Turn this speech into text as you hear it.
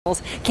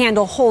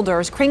candle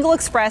holders. Kringle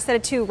Express set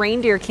of 2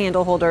 reindeer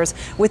candle holders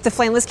with the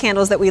flameless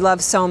candles that we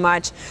love so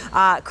much.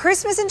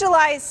 Christmas in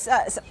July,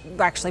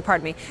 actually,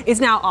 pardon me,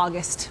 is now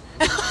August.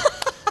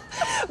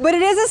 But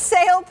it is a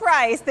sale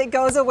price that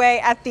goes away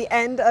at the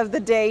end of the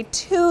day,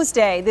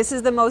 Tuesday. This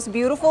is the most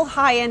beautiful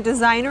high-end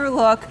designer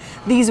look.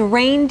 These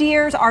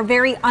reindeers are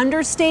very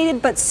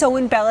understated, but so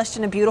embellished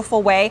in a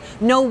beautiful way.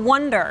 No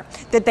wonder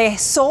that they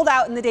sold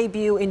out in the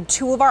debut in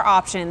 2 of our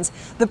options.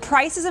 The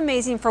price is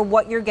amazing for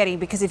what you're getting,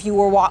 because if you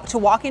were to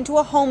walk into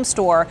a home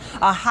store,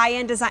 a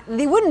high-end design,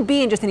 they wouldn't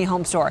be in just any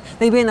home store.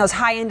 They'd be in those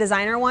high-end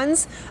designer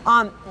ones.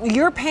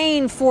 You're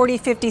paying $40,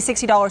 $50,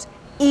 $60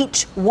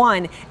 each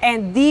one,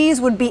 and these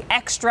would be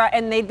extra,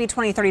 and they'd be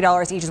 $20,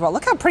 $30 each as well.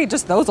 Look how pretty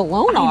just those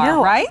alone are,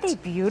 right? Aren't they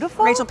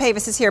beautiful? Rachel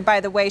Pavis is here, by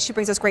the way. She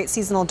brings us great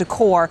seasonal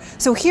decor.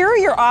 So here are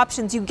your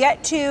options. You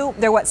get to,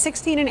 they're what,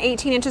 16 and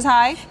 18 inches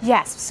high?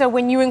 Yes. So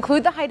when you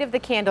include the height of the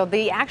candle,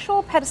 the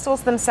actual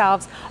pedestals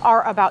themselves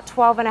are about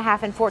 12 and a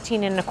half and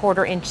 14 and a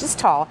quarter inches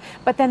tall.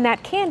 But then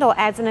that candle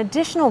adds an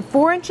additional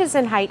 4 inches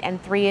in height and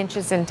 3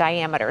 inches in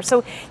diameter.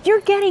 So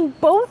you're getting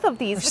both of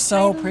these, They're which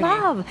so I pretty.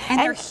 love.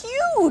 And they're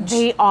huge.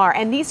 They are.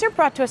 And these are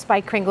brought to us by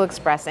Kringle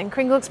Express. And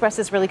Kringle Express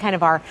is really kind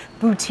of our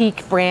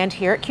boutique brand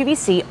here at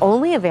QVC,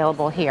 only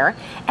available here.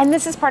 And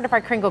this is part of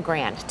our Kringle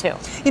brand, too.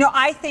 You know,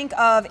 I think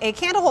of a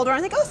candle holder and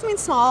I think, oh, something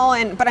small.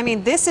 But I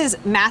mean, this is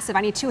massive.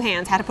 I need 2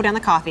 hands, had to put down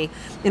the coffee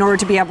in order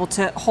to be able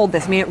to hold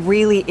this. I mean, it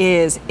really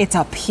is. It's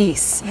a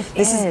piece.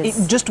 This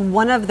is just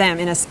one of them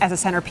as a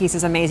centerpiece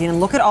is amazing. And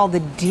look at all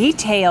the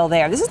detail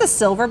there. This is the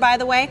silver, by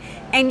the way.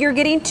 And you're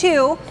getting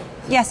 2,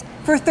 yes,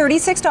 for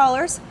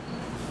 $36.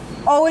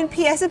 Oh, and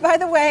P.S. by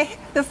the way,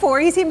 the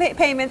 4 easy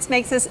payments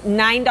makes this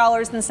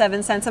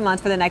 $9.07 a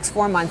month for the next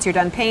 4 months. You're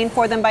done paying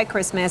for them by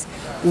Christmas.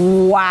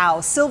 Wow.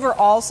 Silver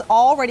also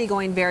already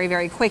going very,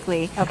 very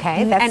quickly.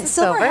 Okay, that's and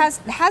silver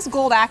has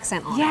gold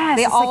accent on it. Yes,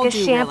 they it's all like a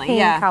do champagne really.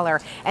 Yeah.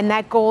 color. And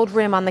that gold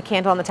rim on the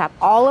candle on the top.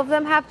 All of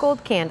them have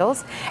gold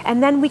candles.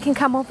 And then we can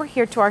come over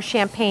here to our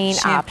champagne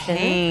option.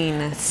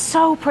 It's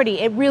so pretty.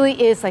 It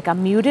really is like a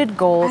muted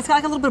gold. It's got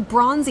like a little bit of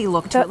bronzy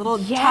look to it, a little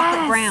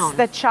chocolate brown.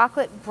 The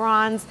chocolate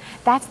bronze.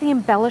 That's the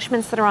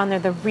embellishments that are on there.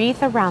 The wreath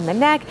around the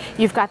neck.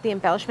 You've got the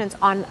embellishments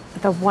on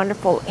the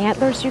wonderful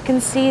antlers you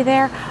can see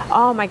there.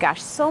 Oh my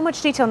gosh, so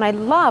much detail. And I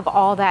love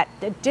all that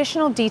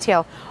additional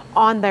detail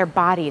on their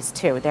bodies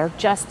too. They're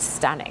just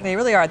stunning. They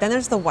really are. Then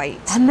there's the white.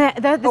 And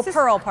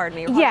pearl, pardon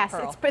me. Yes,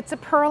 pearl. it's a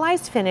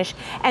pearlized finish.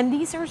 And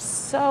these are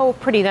so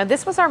pretty. Now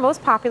this was our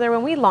most popular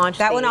when we launched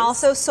That these. one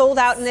also sold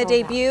out in the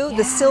debut. Yeah.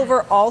 The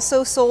silver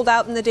also sold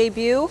out in the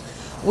debut.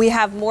 We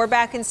have more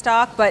back in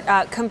stock,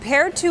 but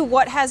compared to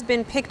what has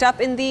been picked up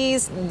in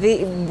these,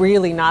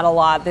 really not a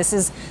lot. This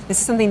is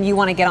something you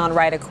want to get on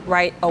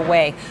right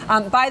away.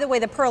 By the way,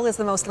 the pearl is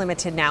the most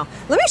limited now.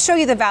 Let me show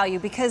you the value,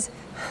 because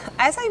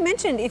as I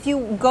mentioned, if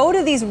you go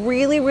to these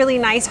really, really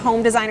nice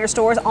home designer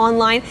stores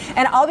online,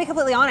 and I'll be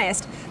completely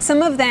honest,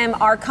 some of them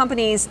are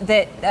companies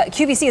that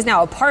QVC is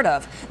now a part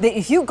of, that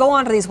if you go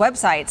onto these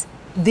websites,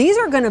 these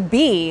are going to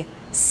be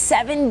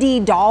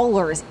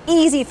 $70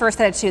 easy for a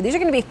set of 2. These are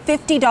going to be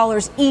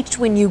 $50 each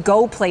when you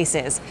go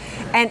places,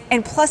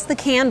 and plus the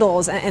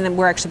candles, and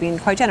we're actually being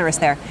quite generous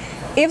there.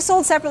 If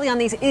sold separately on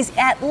these, is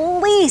at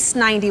least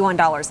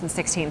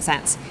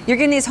 $91.16. You're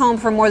getting these home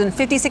for more than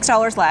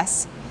 $56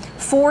 less.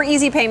 4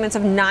 easy payments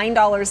of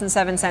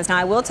 $9.07. Now,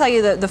 I will tell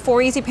you that the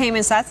 4 easy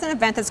payments, that's an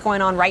event that's going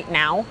on right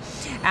now.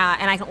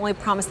 And I can only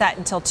promise that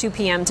until 2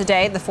 p.m.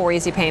 today, the 4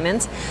 easy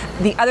payments.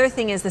 The other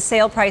thing is the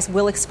sale price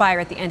will expire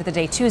at the end of the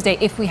day, Tuesday,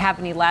 if we have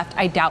any left.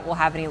 I doubt we'll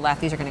have any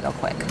left. These are going to go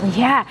quick.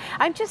 Yeah,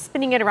 I'm just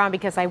spinning it around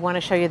because I want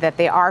to show you that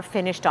they are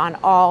finished on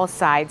all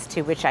sides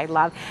too, which I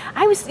love.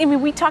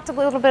 We talked a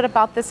little bit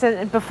about this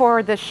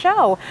before the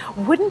show.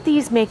 Wouldn't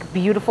these make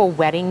beautiful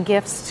wedding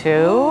gifts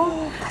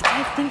too?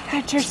 I think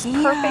they're just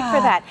perfect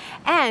for that.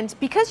 And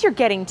because you're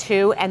getting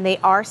 2 and they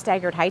are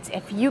staggered heights,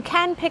 if you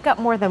can pick up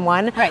more than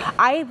one,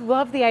 I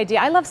love the idea.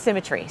 I love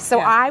symmetry. So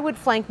I would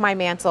flank my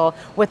mantle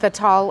with a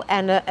tall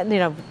and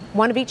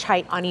one of each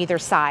height on either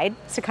side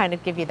to kind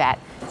of give you that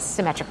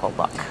symmetrical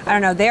look. I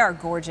don't know, they are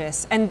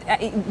gorgeous. And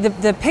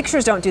the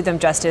pictures don't do them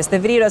justice. The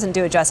video doesn't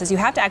do it justice. You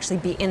have to actually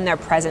be in their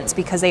presence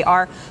because they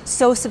are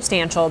so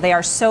substantial. They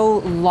are so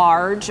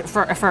large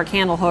for a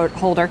candle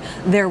holder.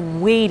 They're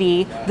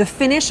weighty. The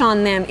finish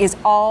on them is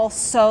all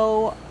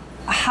so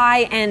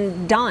high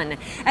and done,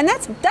 and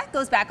that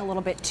goes back a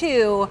little bit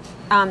too.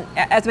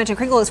 As mentioned,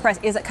 Kringle Express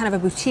is kind of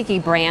a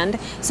boutique brand,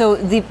 so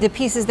the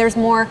pieces there's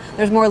more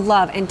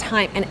love and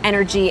time and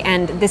energy,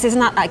 and this is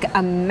not like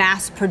a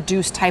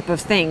mass-produced type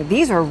of thing.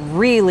 These are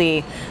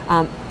really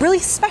really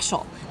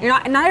special.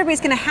 Not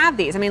everybody's going to have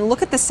these. I mean,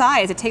 look at the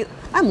size.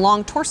 I'm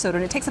long torsoed,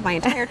 and it takes up my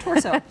entire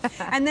torso.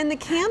 And then the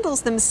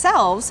candles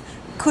themselves,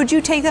 could you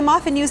take them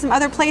off and use them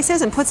other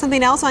places and put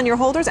something else on your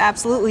holders?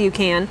 Absolutely, you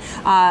can.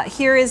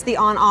 Here is the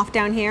on-off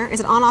down here. Is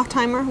it on-off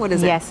timer? What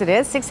is it? Yes, it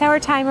is. 6-hour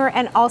timer,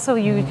 and also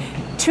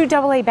 2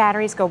 AA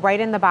batteries go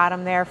right in the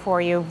bottom there for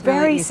you.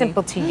 Very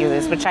simple to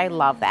use, which I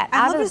love that.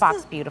 Out of the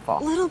box, beautiful.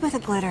 A little bit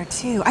of glitter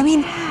too. I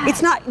mean,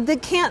 it's not the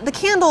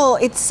candle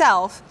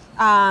itself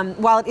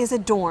while it is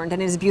adorned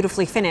and it is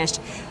beautifully finished,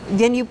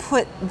 then you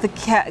put the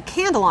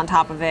candle on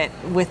top of it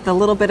with the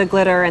little bit of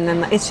glitter, and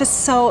then it's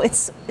just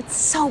it's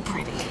so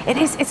pretty. It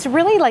is. It's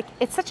really like,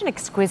 it's such an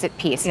exquisite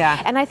piece.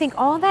 Yeah. And I think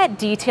all that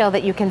detail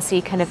that you can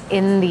see kind of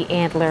in the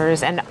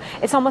antlers, and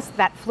it's almost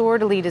that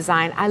fleur-de-lis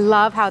design. I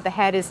love how the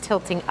head is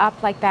tilting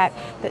up like that,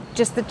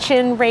 just the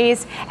chin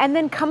raised, and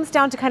then comes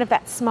down to kind of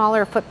that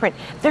smaller footprint.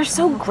 They're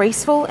so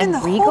graceful and the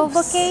regal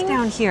hooves looking.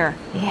 Down here.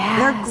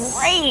 Yes.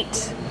 They're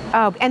great.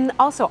 Oh, and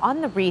also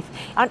on the wreath,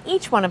 on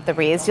each one of the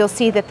wreaths, you'll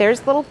see that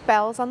there's little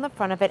bells on the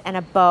front of it and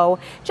a bow.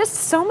 Just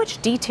so much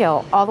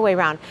detail all the way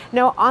around.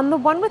 Now, on the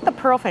one with the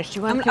pearl finish, do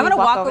you want I'm going to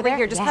walk over there?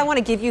 here. Just I want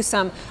to give you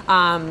some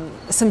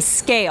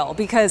scale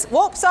because,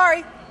 whoop,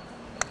 sorry,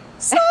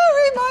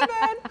 my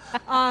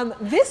bad.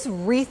 This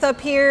wreath up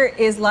here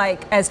is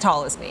like as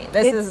tall as me.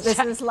 This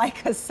is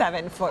like a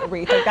 7-foot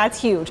wreath. Like,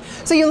 that's huge.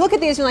 So you look at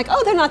these, you're like,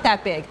 oh, they're not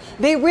that big.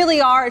 They really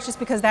are. It's just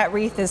because that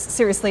wreath is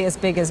seriously as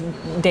big as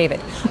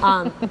David.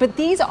 But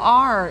these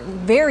are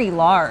very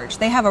large.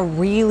 They have a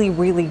really,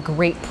 really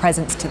great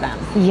presence to them.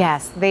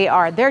 Yes, they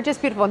are. They're just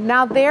beautiful.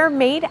 Now, they're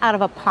made out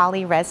of a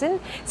poly resin,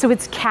 so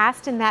it's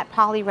cast in that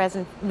poly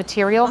resin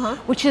material,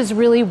 which is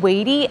really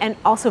weighty and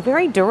also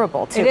very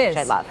durable too, which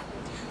I love.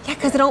 Yeah,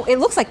 because it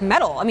looks like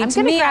metal. I mean, I'm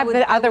going to grab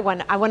the other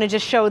one. I want to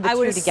just show the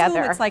two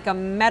together. Assume it's like a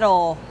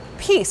metal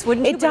piece,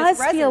 wouldn't you? It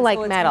does feel like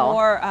so metal.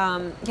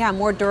 It's more,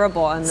 more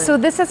durable. And so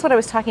this is what I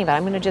was talking about.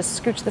 I'm going to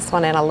just scooch this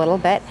one in a little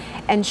bit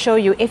and show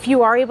you if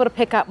you are able to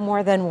pick up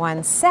more than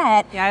one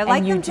set. Yeah, I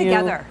like them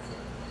together.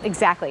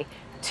 Exactly.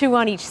 2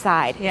 on each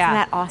side. Yeah. Isn't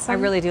that awesome? I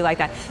really do like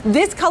that.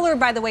 This color,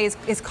 by the way,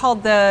 is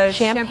called the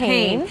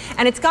Champagne.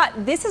 And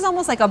this is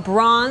almost like a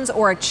bronze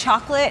or a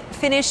chocolate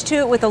finish to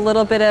it with a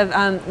little bit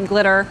of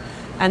glitter.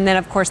 And then,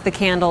 of course, the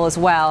candle as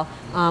well.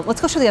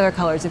 Let's go show the other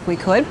colors if we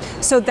could.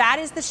 So that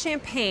is the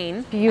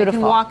Champagne. Beautiful. I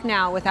can walk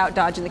now without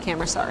dodging the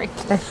camera, sorry.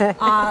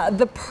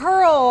 The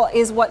pearl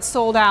is what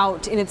sold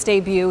out in its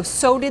debut.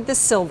 So did the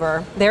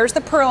silver. There's the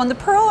pearl. And the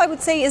pearl, I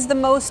would say, is the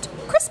most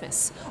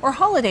Christmas or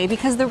holiday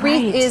because the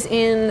wreath is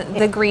in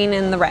the green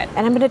and the red.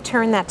 And I'm going to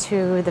turn that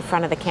to the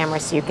front of the camera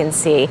so you can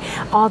see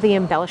all the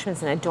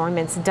embellishments and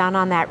adornments done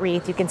on that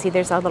wreath. You can see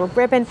there's a little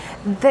ribbon.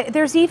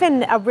 There's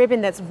even a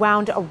ribbon that's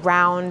wound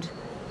around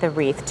the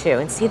wreath too,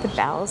 and see the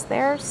bells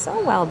there,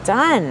 so well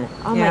done.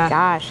 Oh my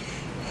gosh.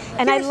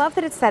 And I love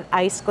that it's that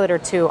ice glitter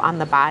too on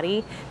the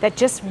body that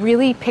just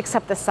really picks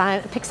up the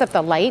sun, picks up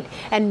the light,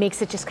 and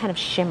makes it just kind of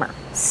shimmer.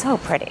 So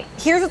pretty.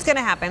 Here's what's going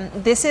to happen.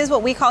 This is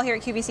what we call here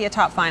at QVC a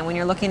top find when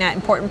you're looking at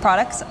important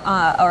products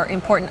or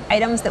important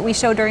items that we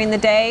show during the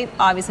day.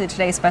 Obviously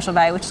today's special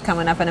value, which is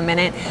coming up in a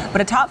minute,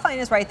 but a top find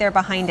is right there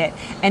behind it.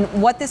 And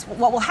what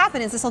will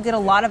happen is this will get a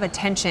lot of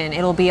attention.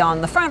 It'll be on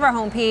the front of our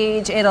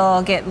homepage.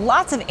 It'll get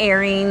lots of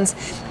airings.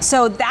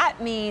 So that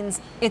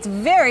means it's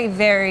very,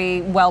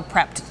 very well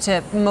prepped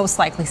to most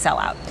likely sell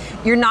out.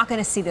 You're not going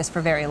to see this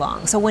for very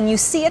long. So when you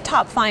see a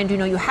top find,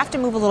 you have to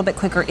move a little bit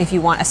quicker if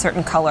you want a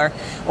certain color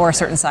or a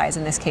certain size.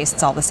 In this case,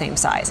 it's all the same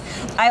size.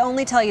 I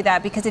only tell you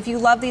that because if you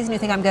love these and you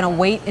think I'm going to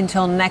wait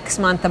until next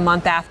month, the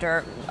month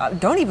after,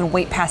 don't even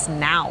wait past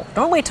now.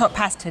 Don't wait till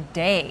past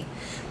today.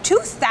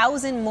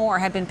 2,000 more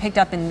have been picked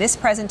up in this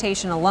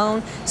presentation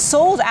alone,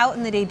 sold out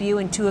in the debut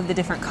in 2 of the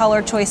different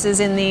color choices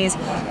in these.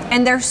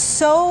 And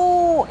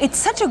it's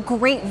such a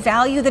great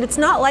value that it's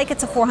not like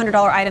it's a $400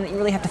 item that you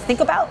really have to think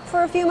about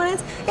for a few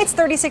minutes. It's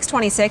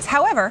 $36.26.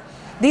 However,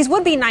 these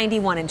would be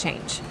 $91 and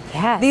change.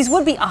 Yes. These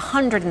would be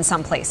 $100 in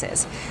some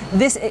places.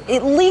 This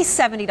at least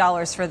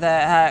 $70 for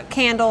the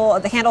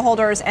candle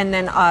holders, and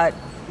then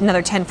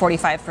another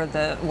 $10.45 for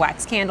the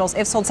wax candles.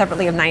 If sold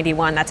separately of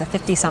 $91, that's a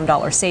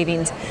 $50-some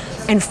savings.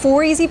 And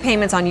 4 easy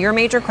payments on your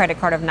major credit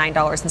card of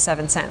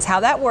 $9.07. How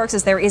that works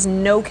is there is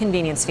no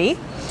convenience fee.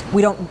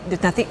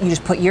 There's nothing, you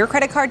just put your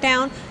credit card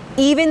down.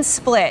 Even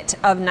split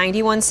of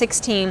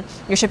 $91.16,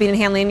 your shipping and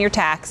handling and your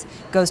tax,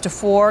 goes to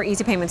 4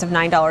 easy payments of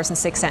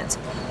 $9.06.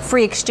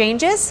 Free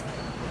exchanges.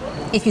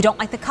 If you don't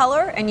like the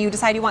color and you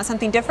decide you want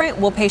something different,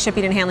 we'll pay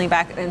shipping and handling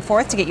back and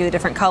forth to get you a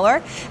different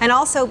color. And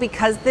also,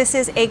 because this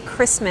is a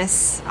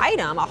Christmas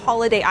item, a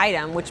holiday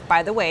item, which,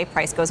 by the way,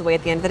 price goes away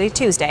at the end of the day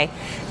Tuesday,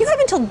 you have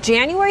until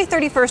January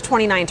 31st,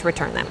 2019 to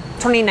return them.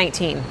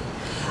 2019.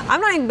 I'm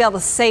not even going to be able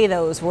to say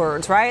those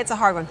words, right? It's a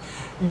hard one.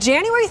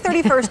 January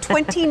 31st,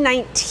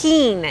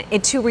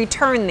 2019 to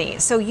return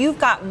these. So you've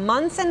got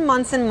months and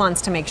months and months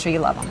to make sure you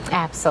love them.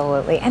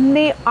 Absolutely. And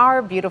they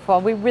are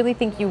beautiful. We really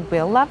think you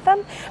will love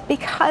them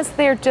because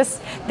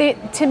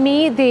to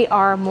me, they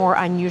are more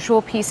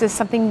unusual pieces,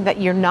 something that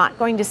you're not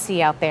going to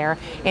see out there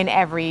in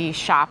every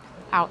shop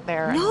out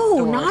there.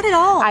 No, not at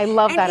all. I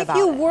love that about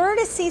it. And if you were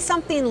to see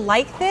something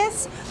like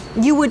this,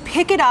 you would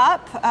pick it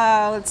up.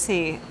 Let's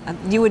see.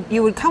 You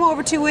would come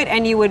over to it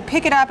and you would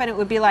pick it up, and it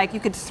would be like you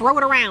could throw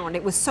it around.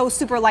 It was so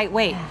super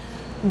lightweight.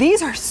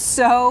 These are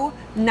so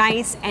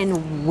nice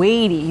and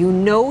weighty. You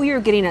know you're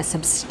getting a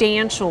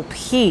substantial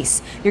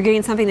piece. You're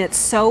getting something that's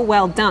so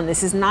well done.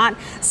 This is not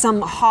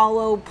some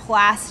hollow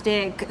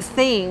plastic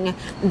thing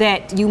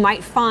that you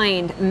might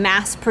find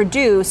mass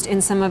produced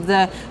in some of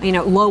the, you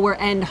know, lower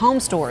end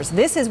home stores.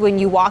 This is when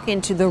you walk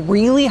into the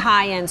really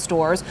high end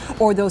stores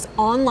or those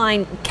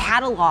online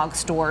catalog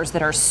stores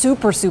that are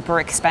super, super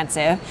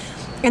expensive.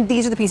 And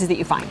these are the pieces that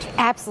you find.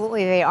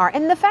 Absolutely, they are.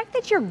 And the fact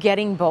that you're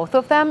getting both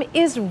of them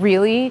is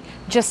really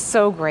just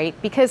so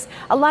great, because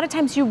a lot of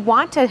times you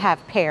want to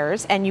have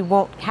pairs and you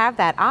won't have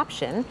that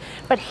option,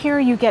 but here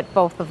you get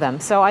both of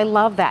them. So I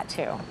love that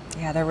too.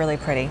 Yeah, they're really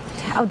pretty.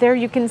 Oh, there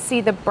you can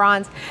see the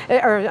bronze,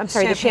 or I'm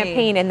sorry, the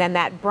champagne, and then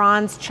that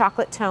bronze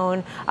chocolate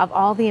tone of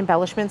all the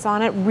embellishments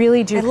on it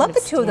really do. I love the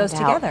two of those out.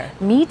 together.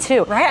 Me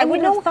too. Right? I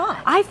wouldn't have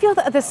thought. I feel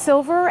that the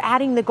silver,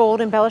 adding the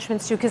gold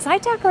embellishments too, because I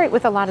decorate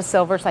with a lot of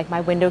silvers, like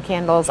my window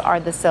candles are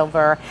the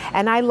silver,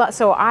 and I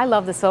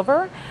love the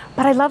silver,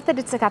 but I love that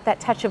it's got that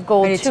touch of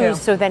gold too.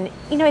 So then,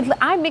 you know,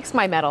 I mix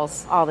my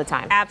metals all the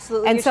time.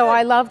 Absolutely. And so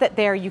I love that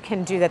there you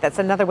can do that. That's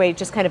another way it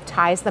just kind of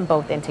ties them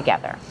both in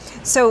together.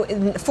 So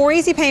 4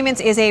 easy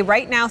payments is a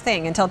right now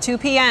thing. Until 2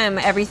 p.m.,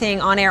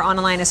 everything on air,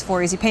 online is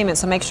 4 easy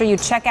payments. So make sure you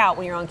check out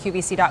when you're on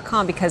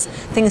QVC.com, because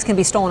things can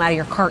be stolen out of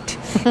your cart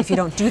if you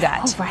don't do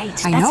that. Oh,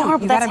 right. I That's know.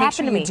 horrible. You got to That's make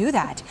sure happened to you me. do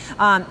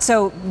that.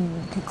 So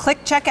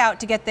click checkout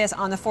to get this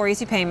on the 4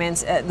 easy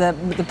payments.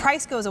 The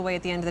price goes away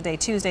at the end of the day,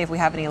 Tuesday, if we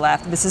have any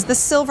left. This is the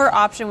silver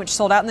option, which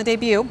sold out in the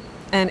debut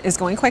and is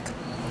going quick.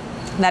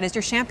 That is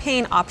your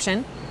champagne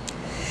option.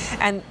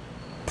 And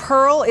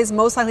pearl is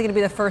most likely going to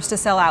be the first to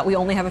sell out. We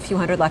only have a few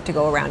hundred left to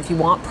go around. If you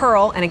want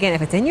pearl, and again,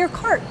 if it's in your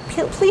cart,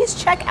 please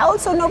check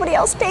out so nobody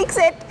else takes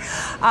it.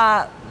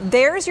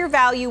 There's your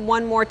value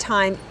one more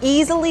time.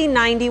 Easily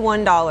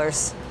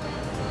 $91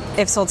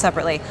 if sold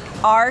separately.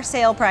 Our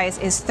sale price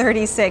is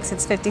 $36.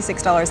 It's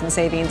 $56 in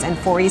savings and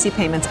 4 easy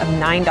payments of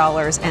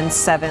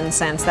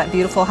 $9.07. That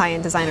beautiful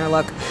high-end designer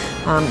look.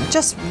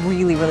 Just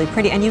really, really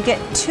pretty. And you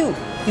get two.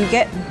 You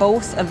get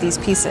both of these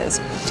pieces.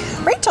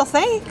 Rachel,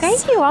 thanks.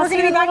 Thank you. We're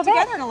going to be back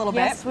together in a little bit.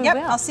 Yes, we will.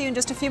 will. I'll see you in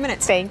just a few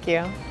minutes. Thank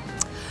you.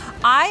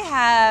 I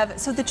have,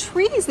 so the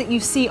trees that you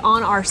see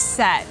on our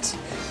set,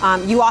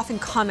 you often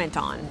comment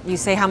on. You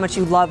say how much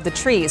you love the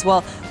trees.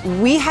 Well,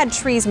 we had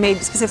trees made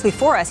specifically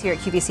for us here at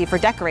QVC for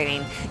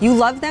decorating. You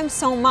love them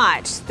so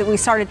much that we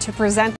started to present